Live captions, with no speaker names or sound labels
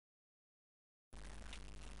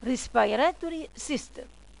Respiratory system.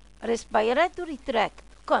 Respiratory tract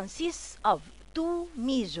consists of two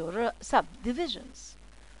major subdivisions.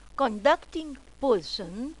 Conducting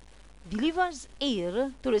portion delivers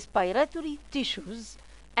air to respiratory tissues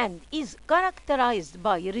and is characterized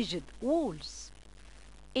by rigid walls.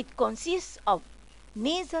 It consists of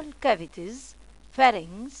nasal cavities,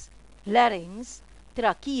 pharynx, larynx,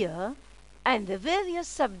 trachea, and the various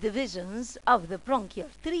subdivisions of the bronchial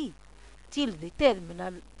tree till the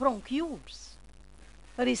terminal bronchioles.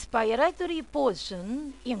 Respiratory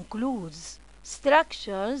portion includes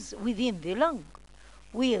structures within the lung,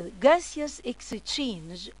 where gaseous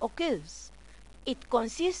exchange occurs. It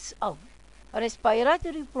consists of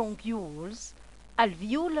respiratory bronchioles,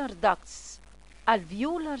 alveolar ducts,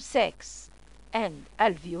 alveolar sacs, and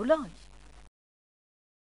alveoli.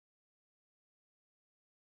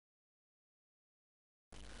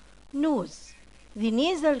 Nose. The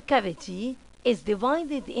nasal cavity is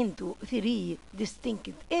divided into three distinct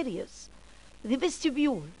areas. The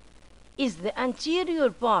vestibule is the anterior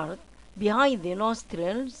part behind the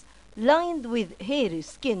nostrils, lined with hairy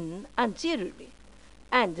skin anteriorly,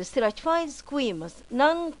 and the stratified squamous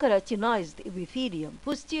non-keratinized epithelium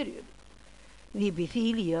posteriorly. The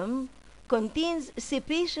epithelium contains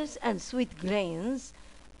sebaceous and sweat glands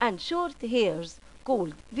and short hairs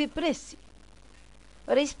called vipressi.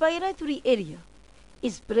 Respiratory area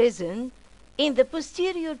is present in the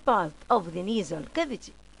posterior part of the nasal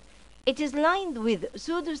cavity. It is lined with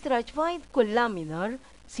pseudostratified columnar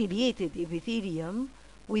ciliated epithelium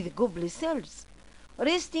with goblet cells,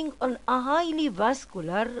 resting on a highly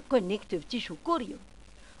vascular connective tissue corium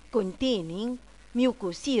containing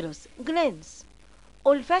mucoserous glands.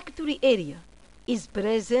 Olfactory area is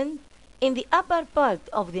present in the upper part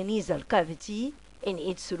of the nasal cavity in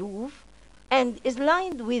its roof and is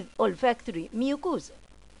lined with olfactory mucosa,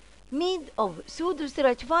 made of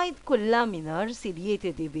pseudostratified columnar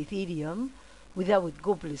ciliated epithelium without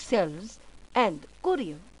goblet cells and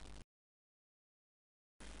corium.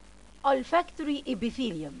 Olfactory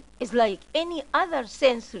epithelium is like any other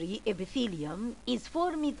sensory epithelium, is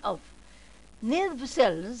formed of nerve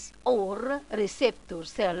cells or receptor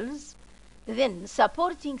cells, then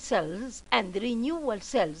supporting cells and renewal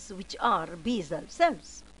cells, which are basal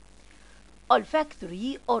cells.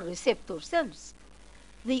 Olfactory or receptor cells.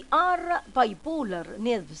 They are bipolar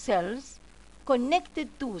nerve cells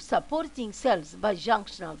connected to supporting cells by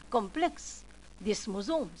junctional complex,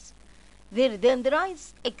 desmosomes. Their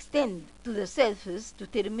dendrites extend to the surface to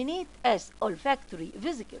terminate as olfactory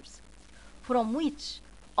vesicles, from which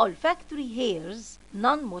olfactory hairs,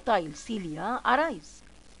 non-motile cilia, arise.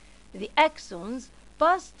 The axons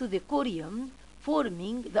pass to the corium,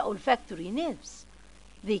 forming the olfactory nerves.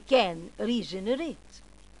 They can regenerate.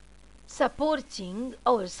 Supporting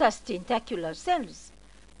or sustentacular cells.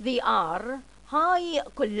 They are high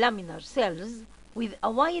columnar cells with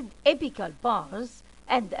a wide apical pars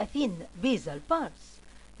and a thin basal pars,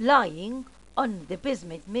 lying on the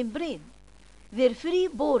basement membrane. Their free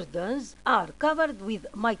borders are covered with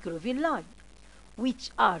microvilli,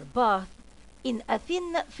 which are bathed in a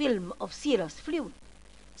thin film of serous fluid,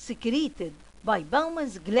 secreted by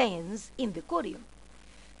Bowman's glands in the corium.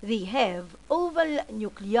 They have oval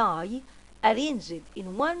nuclei arranged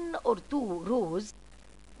in one or two rows.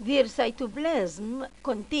 Their cytoplasm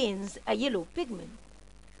contains a yellow pigment.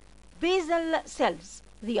 Basal cells.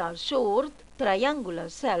 They are short, triangular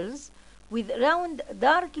cells with round,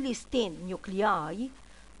 darkly stained nuclei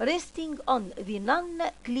resting on the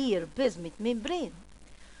non-clear basement membrane.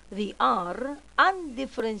 They are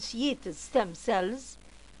undifferentiated stem cells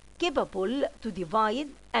capable to divide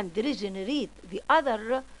and regenerate the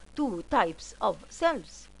other two types of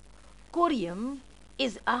cells. Corium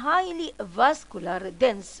is a highly vascular,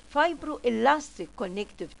 dense, fibroelastic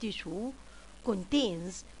connective tissue,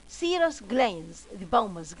 contains serous glands, the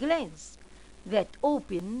Bowman's glands, that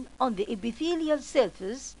open on the epithelial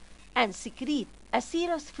surface and secrete a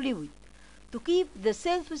serous fluid to keep the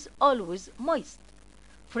surface always moist,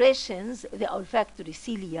 freshens the olfactory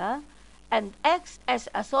cilia, and acts as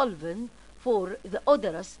a solvent for the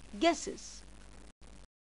odorous gases.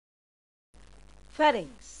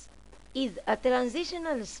 Pharynx is a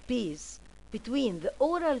transitional space between the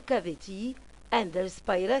oral cavity and the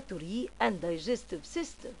respiratory and digestive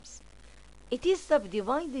systems. It is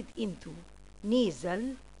subdivided into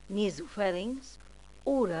nasal, nasopharynx,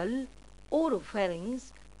 oral,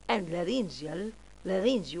 oropharynx, and laryngeal,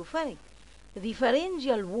 laryngopharynx. The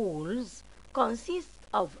pharyngeal walls consist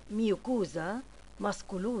of mucosa,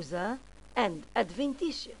 musculosa, and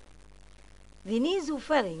adventitia. The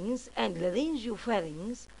nasopharynx and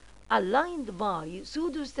laryngopharynx are lined by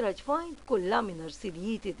pseudostratified columnar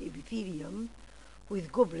ciliated epithelium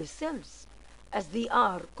with goblet cells, as they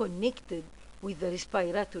are connected with the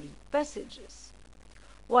respiratory passages,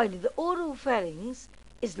 while the oropharynx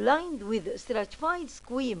is lined with stratified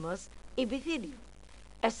squamous epithelium,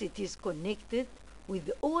 as it is connected with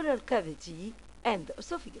the oral cavity and the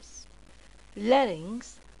esophagus.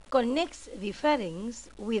 Larynx connects the pharynx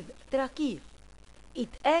with trachea. It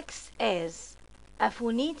acts as a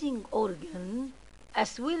phonating organ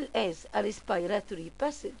as well as a respiratory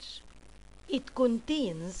passage. It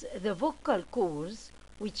contains the vocal cords,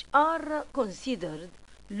 which are considered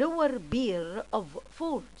lower pair of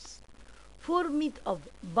folds, formed of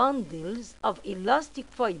bundles of elastic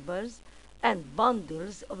fibers and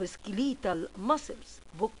bundles of skeletal muscles,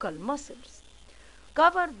 vocal muscles,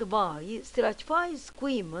 covered by stratified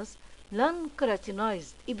squamous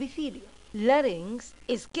non-keratinized epithelium. Larynx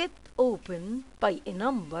is kept open by a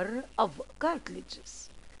number of cartilages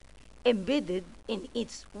embedded in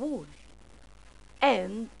its wall,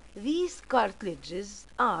 and these cartilages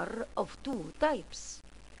are of two types: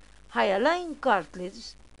 hyaline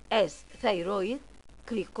cartilage as thyroid,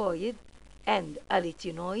 cricoid, and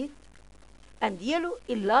arytenoid, and yellow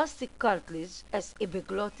elastic cartilage as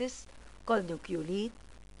epiglottis, colliculate,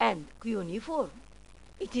 and cuneiform.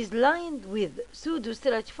 It is lined with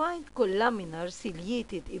pseudostratified columnar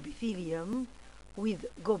ciliated epithelium with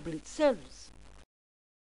goblet cells.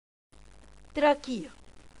 Trachea.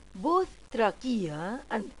 Both trachea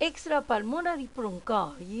and extrapulmonary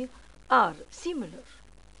bronchi are similar.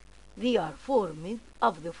 They are formed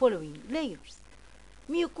of the following layers: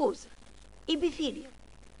 mucosa, epithelium,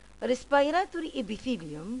 respiratory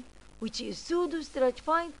epithelium, which is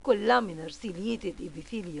pseudostratified columnar ciliated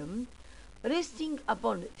epithelium resting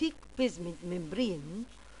upon thick basement membrane,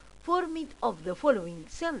 formed of the following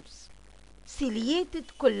cells: ciliated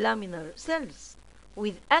columnar cells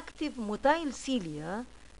with active motile cilia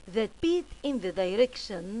that beat in the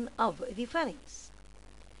direction of the pharynx;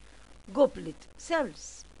 goblet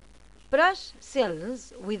cells. Brush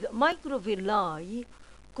cells with microvilli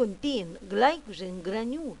contain glycogen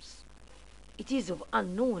granules. It is of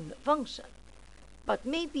unknown function, but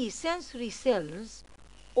may be sensory cells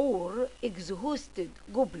or exhausted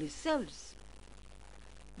goblet cells.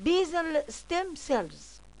 Basal stem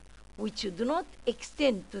cells, which do not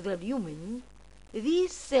extend to the lumen.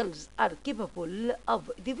 These cells are capable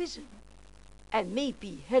of division and may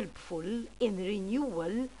be helpful in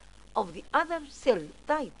renewal of the other cell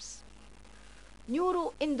types.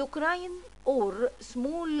 Neuroendocrine or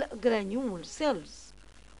small granule cells,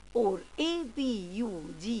 or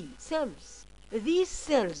ABUD cells. These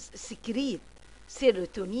cells secrete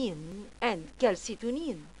serotonin and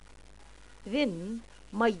calcitonin, then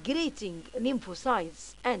migrating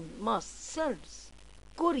lymphocytes and mast cells.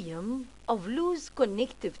 Corium of loose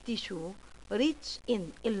connective tissue rich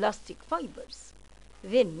in elastic fibers,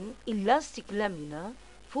 then elastic lamina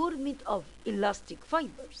formed of elastic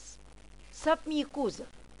fibers. Submucosa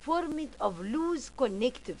formed of loose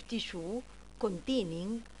connective tissue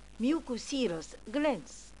containing mucoserous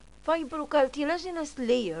glands. Fibrocartilaginous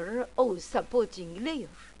layer or supporting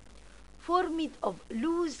layer formed of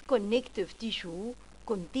loose connective tissue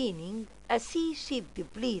containing a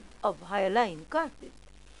C-shaped plate of hyaline cartilage,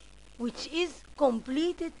 which is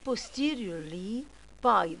completed posteriorly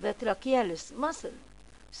by the trachealis muscle,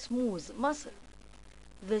 smooth muscle.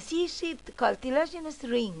 The C-shaped cartilaginous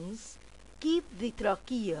rings keep the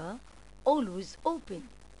trachea always open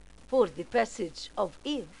for the passage of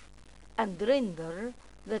air and render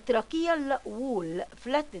the tracheal wall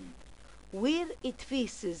flattened where it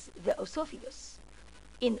faces the esophagus,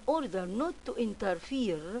 in order not to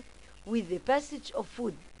interfere with the passage of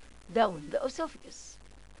food down the esophagus.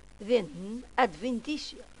 Then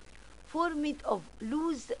adventitia, formed of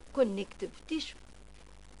loose connective tissue.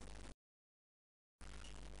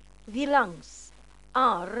 The lungs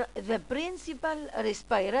are the principal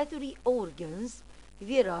respiratory organs.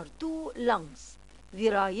 There are two lungs, the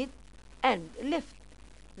right and left.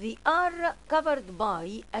 They are covered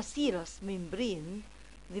by a serous membrane,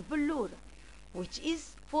 the pleura, which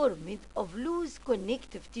is formed of loose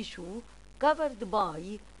connective tissue covered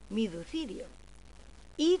by mesothelium.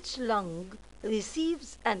 Each lung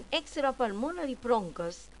receives an extrapulmonary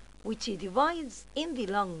bronchus, which divides in the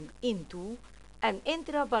lung into an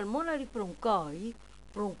intrapulmonary bronchi,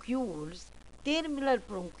 bronchioles, terminal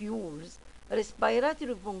bronchioles,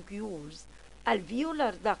 respiratory bronchioles,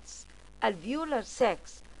 alveolar ducts, alveolar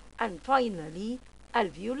sacs, and finally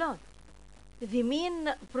alveoli. The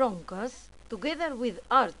main bronchus, together with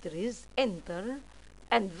arteries, enter,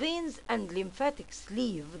 and veins and lymphatics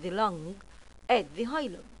leave the lung at the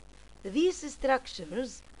hilum. These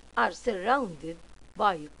structures are surrounded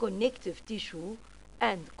by connective tissue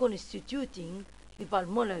and constituting the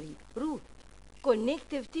pulmonary root.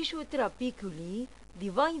 Connective tissue trabeculae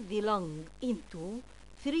divide the lung into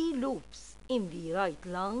 3 lobes in the right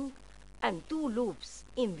lung and 2 lobes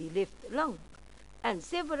in the left lung, and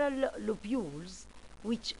several lobules,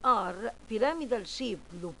 which are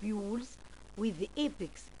pyramidal-shaped lobules with the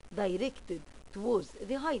apex directed towards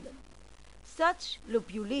the hilum. Such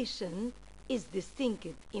lobulation is distinct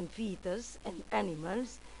in fetus and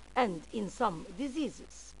animals and in some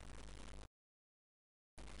diseases.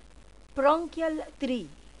 Bronchial tree.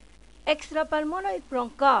 Extrapulmonary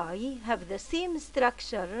bronchi have the same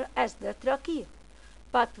structure as the trachea,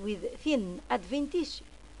 but with thin adventitia.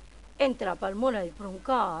 Intrapulmonary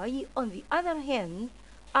bronchi, on the other hand,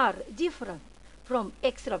 are different from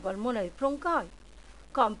extrapulmonary bronchi.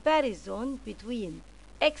 Comparison between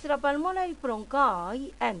extrapulmonary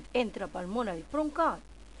bronchi and intrapulmonary bronchi.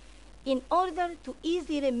 In order to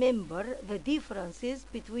easily remember the differences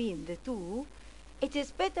between the two, it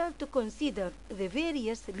is better to consider the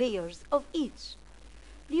various layers of each.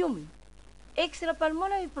 Lumen.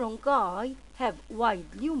 Extrapulmonary bronchi have wide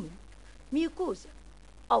lumen. Mucosa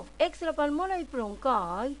of extrapulmonary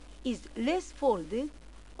bronchi is less folded,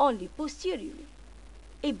 only posteriorly.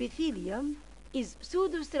 Epithelium is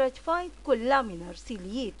pseudostratified columnar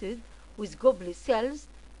ciliated with goblet cells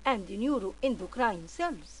and neuroendocrine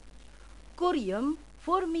cells. Corium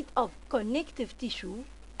formed of connective tissue,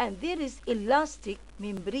 and there is elastic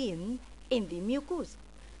membrane in the mucosa.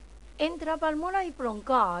 Intrapulmonary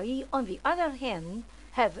bronchi, on the other hand,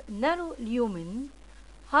 have narrow lumen,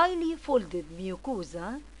 highly folded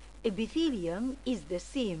mucosa. Epithelium is the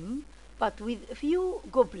same, but with few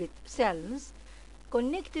goblet cells.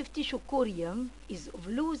 Connective tissue corium is of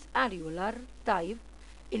loose areolar type.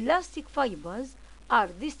 Elastic fibers are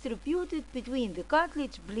distributed between the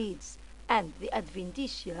cartilage blades and the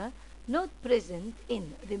adventitia, not present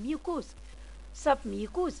in the mucosa.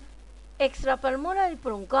 Submucosa. Extrapulmonary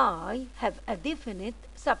bronchi have a definite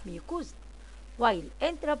submucosa, while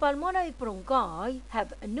intrapulmonary bronchi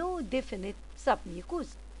have no definite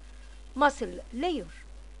submucosa. Muscle layer.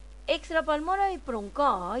 Extrapulmonary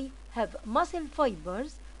bronchi have muscle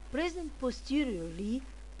fibers present posteriorly,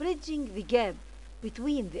 bridging the gap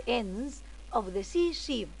between the ends of the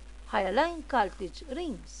C-shaped hyaline cartilage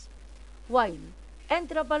rings, while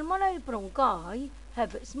intrapulmonary bronchi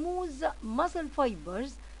have smooth muscle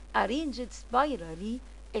fibers arranged spirally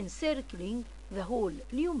encircling the whole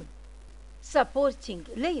lumen. Supporting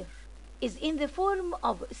layer is in the form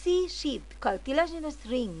of C-shaped cartilaginous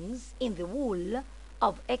rings in the wall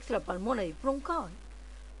of extrapulmonary bronchi,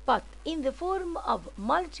 but in the form of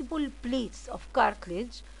multiple plates of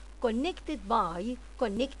cartilage connected by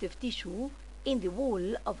connective tissue in the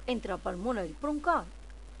wall of intrapulmonary bronchi.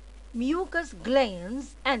 Mucous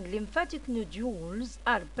glands and lymphatic nodules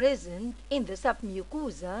are present in the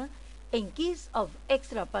submucosa in case of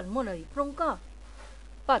extrapulmonary bronchi,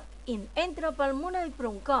 but in intrapulmonary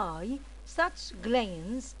bronchi, such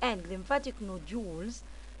glands and lymphatic nodules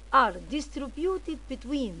are distributed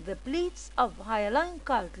between the plates of hyaline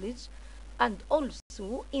cartilage and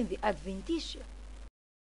also in the adventitia.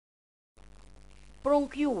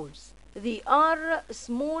 Bronchioles. They are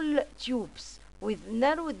small tubes with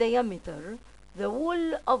narrow diameter. The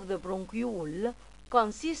wall of the bronchiole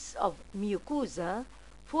consists of mucosa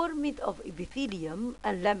formed of epithelium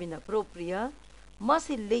and lamina propria,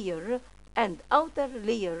 muscle layer, and outer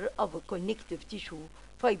layer of connective tissue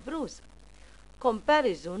fibrosa.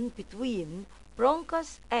 Comparison between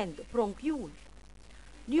bronchus and bronchiole.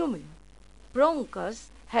 Lumen. Bronchus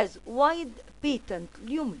has wide patent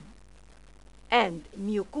lumen and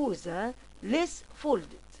mucosa less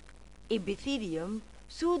folded. Epithelium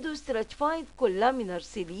pseudostratified columnar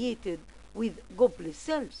ciliated with goblet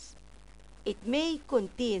cells. It may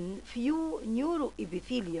contain few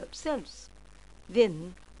neuroepithelial cells.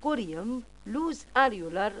 Then corium loose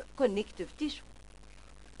areolar connective tissue.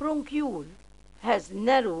 Bronchiole has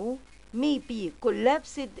narrow, maybe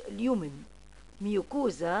collapsed lumen,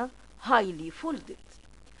 mucosa highly folded.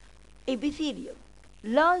 Epithelium.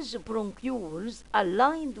 Large bronchioles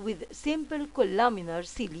aligned with simple columnar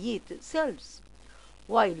ciliated cells,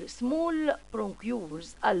 while small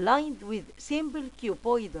bronchioles aligned with simple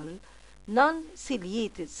cuboidal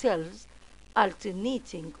non-ciliated cells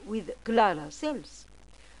alternating with clara cells.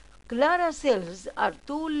 Clara cells are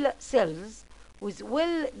tall cells with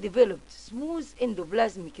well-developed smooth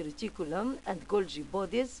endoplasmic reticulum and Golgi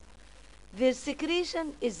bodies. Their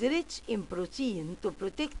secretion is rich in protein to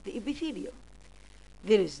protect the epithelium.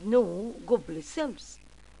 There is no goblet cells.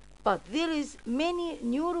 but there is many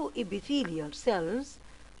neuroepithelial cells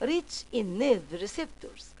rich in nerve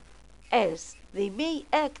receptors, as they may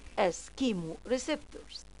act as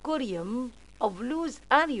chemoreceptors. Corium of loose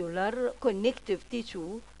areolar connective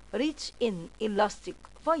tissue rich in elastic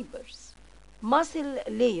fibers. Muscle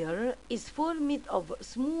layer is formed of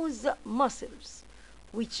smooth muscles,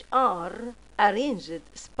 which are arranged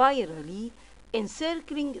spirally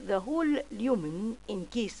encircling the whole lumen in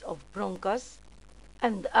case of bronchus,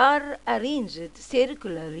 and are arranged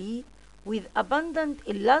circularly with abundant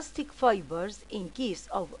elastic fibers in case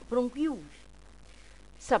of bronchiole.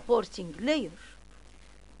 Supporting layer.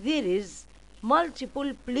 There is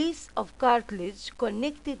multiple plates of cartilage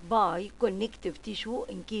connected by connective tissue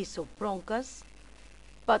in case of bronchus,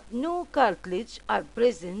 but no cartilage are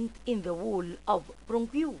present in the wall of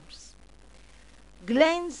bronchioles.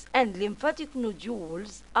 Glands and lymphatic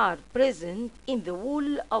nodules are present in the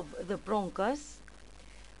wall of the bronchus,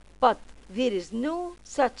 but there is no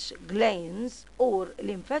such glands or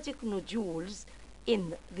lymphatic nodules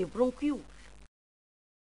in the bronchiole.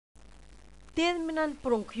 Terminal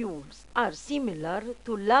bronchioles are similar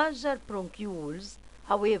to larger bronchioles,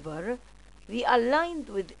 however, they are lined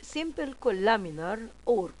with simple columnar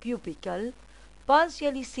or cubical,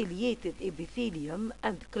 partially ciliated epithelium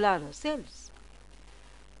and clara cells.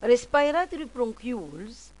 Respiratory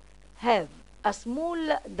bronchioles have a small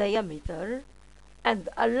diameter and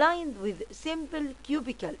are lined with simple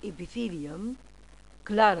cubical epithelium,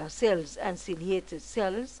 clara cells and ciliated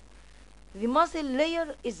cells. The muscle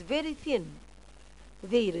layer is very thin.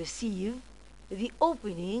 They receive the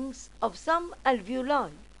openings of some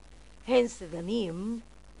alveoli, hence the name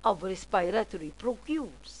of respiratory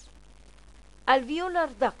bronchioles. Alveolar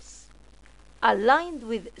ducts are lined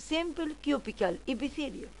with simple cubical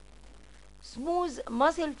epithelium. Smooth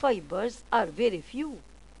muscle fibers are very few.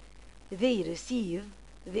 They receive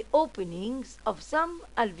the openings of some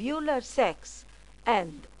alveolar sacs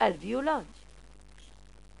and alveoli.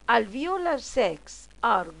 Alveolar sacs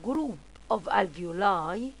are a group of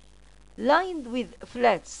alveoli lined with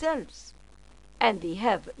flat cells, and they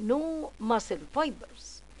have no muscle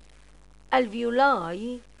fibers.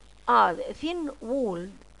 Alveoli are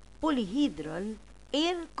thin-walled, polyhedral,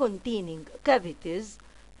 air-containing cavities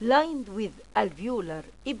lined with alveolar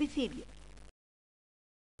epithelium.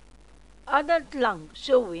 Adult lung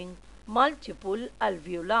showing multiple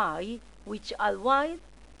alveoli which are wide,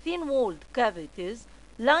 thin-walled cavities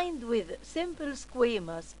lined with simple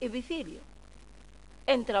squamous epithelium.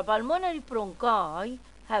 Intrapulmonary bronchi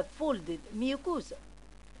have folded mucosa.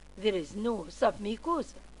 There is no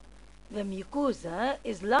submucosa. The mucosa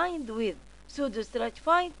is lined with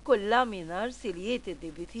pseudostratified columnar ciliated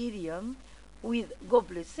epithelium with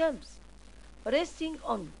goblet cells, resting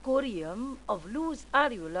on corium of loose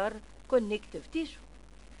areolar connective tissue.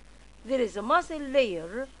 There is a muscle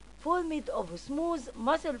layer formed of smooth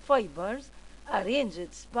muscle fibers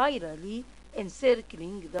arranged spirally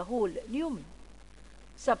encircling the whole lumen.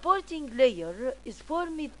 Supporting layer is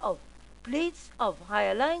formed of plates of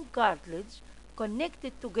hyaline cartilage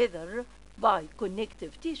connected together by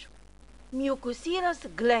connective tissue. Mucoserous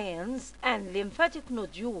glands and lymphatic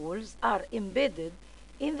nodules are embedded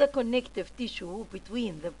in the connective tissue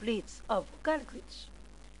between the plates of cartilage.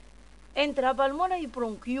 Intrapulmonary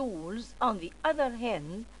bronchioles, on the other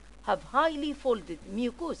hand, have highly folded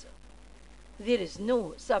mucosa. There is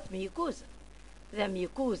no submucosa. The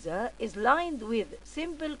mucosa is lined with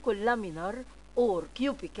simple columnar or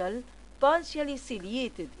cubical, partially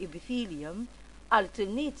ciliated epithelium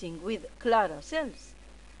alternating with clara cells.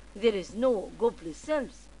 There is no goblet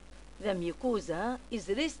cells. The mucosa is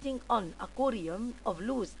resting on a corium of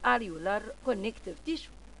loose areolar connective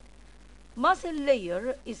tissue. Muscle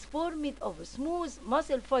layer is formed of smooth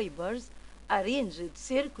muscle fibers arranged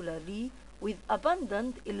circularly with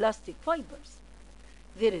abundant elastic fibers.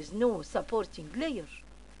 There is no supporting layer,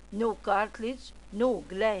 no cartilage, no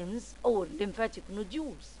glands or lymphatic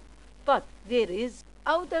nodules, but there is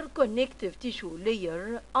outer connective tissue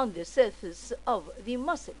layer on the surface of the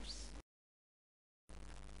muscles.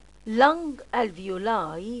 Lung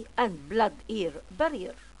alveoli and blood-air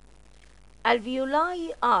barrier.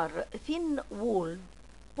 Alveoli are thin-walled,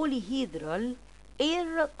 polyhedral,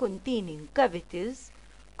 air-containing cavities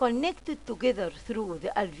connected together through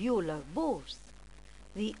the alveolar pores.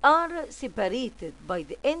 They are separated by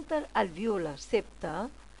the interalveolar septa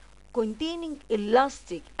containing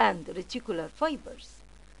elastic and reticular fibers.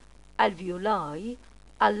 Alveoli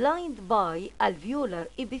are lined by alveolar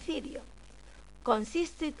epithelium,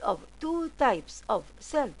 consisted of two types of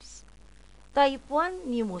cells. Type 1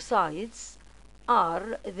 pneumocytes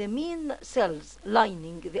are the main cells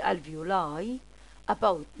lining the alveoli,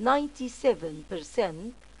 about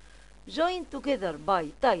 97%, joined together by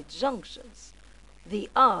tight junctions. They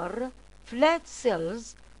are flat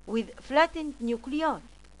cells with flattened nuclei.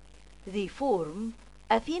 They form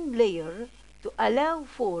a thin layer to allow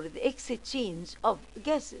for the exchange of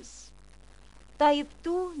gases. Type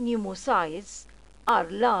 2 pneumocytes are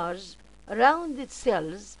large, rounded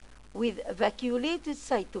cells with vacuolated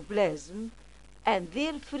cytoplasm, and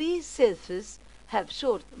their free surface have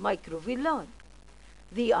short microvilli.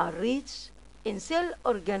 They are rich in cell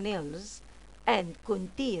organelles and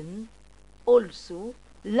contain also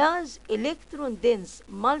large electron-dense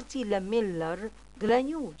multilamellar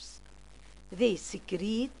granules. They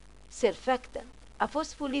secrete surfactant, a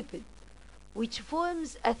phospholipid, which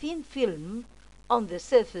forms a thin film on the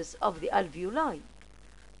surface of the alveoli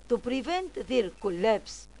to prevent their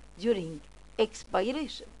collapse during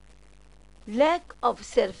expiration. Lack of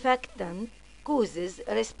surfactant causes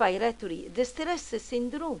respiratory distress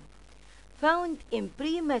syndrome found in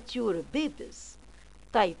premature babies.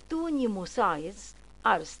 Type 2 pneumocytes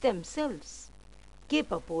are stem cells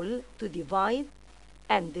capable to divide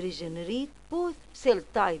and regenerate both cell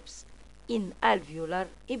types in alveolar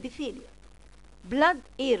epithelium.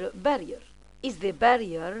 Blood-air barrier is the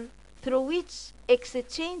barrier through which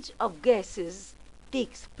exchange of gases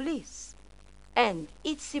takes place, and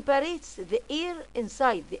it separates the air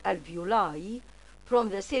inside the alveoli from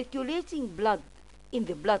the circulating blood in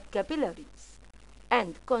the blood capillaries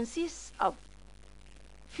and consists of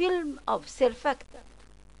film of surfactant,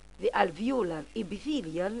 the alveolar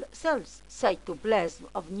epithelial cells, cytoplasm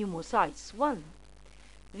of pneumocytes 1,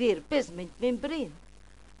 their basement membrane,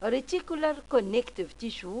 reticular connective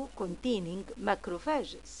tissue containing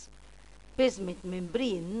macrophages, basement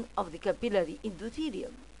membrane of the capillary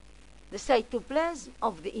endothelium, the cytoplasm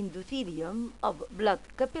of the endothelium of blood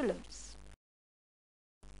capillaries.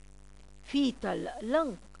 Fetal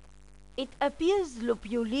lung. It appears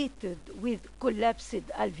lobulated with collapsed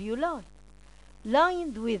alveoli,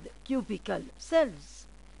 lined with cubical cells.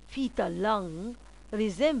 Fetal lung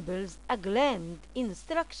resembles a gland in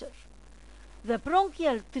structure. The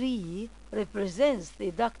bronchial tree represents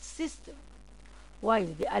the duct system, while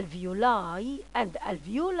the alveoli and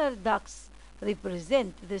alveolar ducts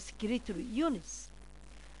represent the secretory units.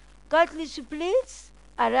 Cartilage plates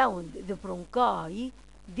around the bronchi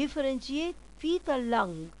differentiate fetal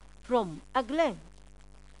lung from a gland.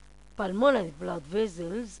 Pulmonary blood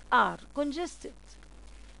vessels are congested.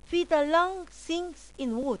 Fetal lung sinks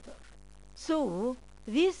in water. So,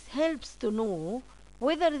 this helps to know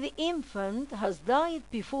whether the infant has died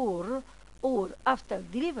before or after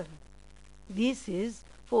delivery. This is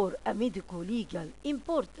for a medico-legal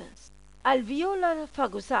importance. Alveolar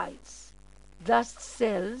phagocytes, dust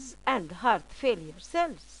cells and heart failure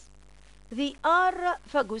cells. They are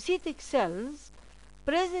phagocytic cells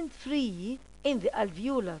present free in the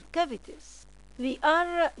alveolar cavities. They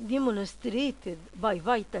are demonstrated by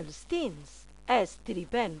vital stains as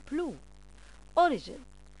trypan blue. Origin.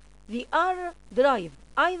 They are derived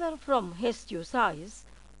either from histiocytes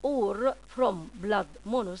or from blood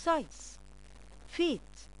monocytes.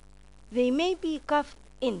 Fate. They may be cuffed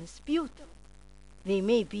in sputum. They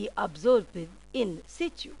may be absorbed in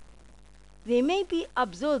situ. They may be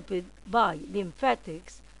absorbed by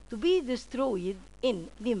lymphatics to be destroyed in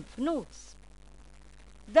lymph nodes.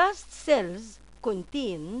 Dust cells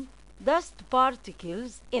contain dust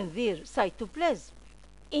particles in their cytoplasm.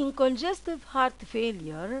 In congestive heart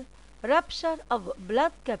failure, rupture of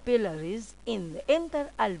blood capillaries in the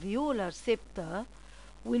interalveolar septa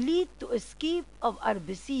will lead to escape of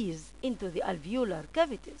RBCs into the alveolar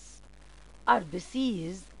cavities.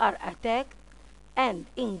 RBCs are attacked and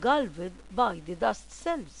engulfed by the dust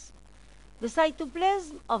cells. The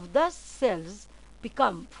cytoplasm of dust cells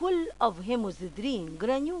become full of hemosiderine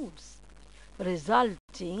granules,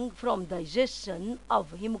 resulting from digestion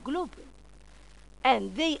of hemoglobin,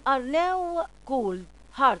 and they are now called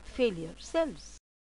heart failure cells.